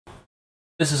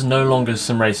This is no longer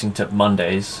Sim Racing Tip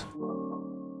Mondays,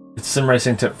 it's Sim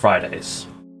Racing Tip Fridays.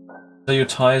 So your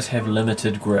tyres have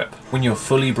limited grip. When you're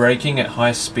fully braking at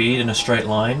high speed in a straight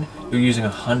line, you're using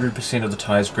 100% of the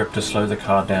tyre's grip to slow the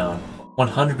car down.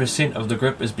 100% of the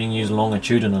grip is being used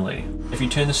longitudinally. If you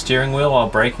turn the steering wheel while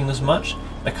braking this much,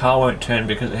 the car won't turn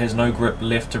because it has no grip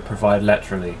left to provide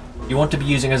laterally. You want to be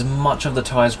using as much of the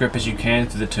tyre's grip as you can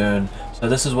through the turn, so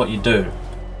this is what you do.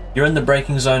 You're in the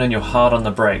braking zone and you're hard on the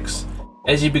brakes.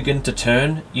 As you begin to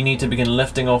turn, you need to begin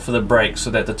lifting off of the brakes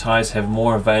so that the tyres have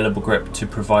more available grip to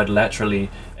provide laterally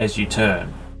as you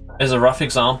turn. As a rough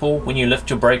example, when you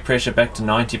lift your brake pressure back to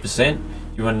 90%,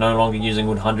 you are no longer using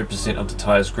 100% of the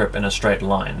tyre's grip in a straight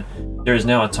line. There is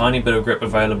now a tiny bit of grip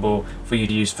available for you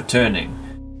to use for turning.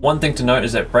 One thing to note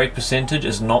is that brake percentage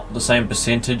is not the same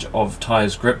percentage of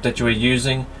tyre's grip that you are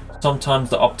using. Sometimes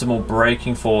the optimal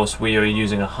braking force where you are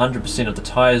using 100% of the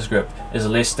tyre's grip is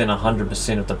less than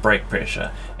 100% of the brake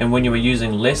pressure. And when you are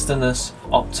using less than this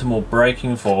optimal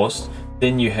braking force,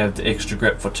 then you have the extra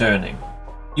grip for turning.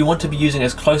 You want to be using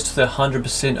as close to the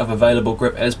 100% of available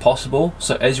grip as possible,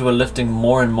 so as you are lifting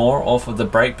more and more off of the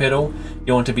brake pedal,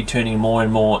 you want to be turning more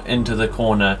and more into the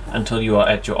corner until you are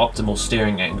at your optimal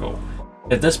steering angle.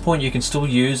 At this point you can still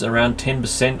use around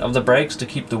 10% of the brakes to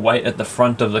keep the weight at the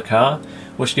front of the car,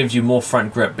 which gives you more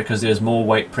front grip because there's more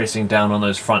weight pressing down on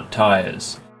those front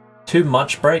tyres. Too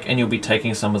much brake and you'll be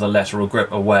taking some of the lateral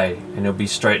grip away, and you'll be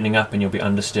straightening up and you'll be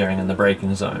understeering in the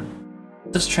braking zone.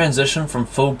 This transition from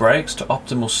full brakes to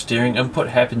optimal steering input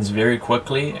happens very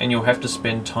quickly, and you'll have to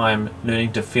spend time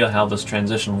learning to feel how this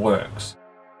transition works.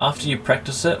 After you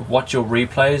practice it, watch your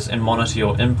replays and monitor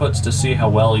your inputs to see how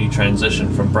well you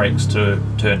transition from brakes to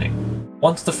turning.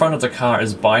 Once the front of the car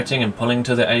is biting and pulling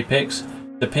to the apex,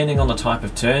 depending on the type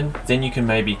of turn, then you can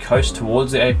maybe coast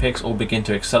towards the apex or begin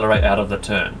to accelerate out of the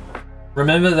turn.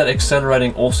 Remember that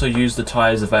accelerating also uses the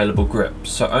tyre's available grip,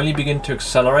 so only begin to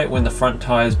accelerate when the front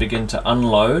tyres begin to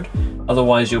unload,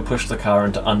 otherwise you'll push the car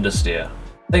into understeer.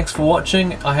 Thanks for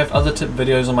watching. I have other tip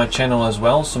videos on my channel as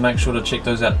well, so make sure to check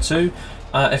those out too.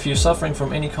 If you're suffering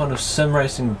from any kind of sim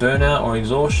racing burnout or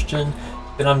exhaustion,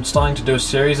 then I'm starting to do a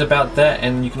series about that,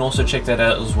 and you can also check that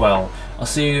out as well. I'll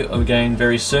see you again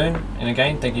very soon, and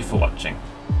again, thank you for watching.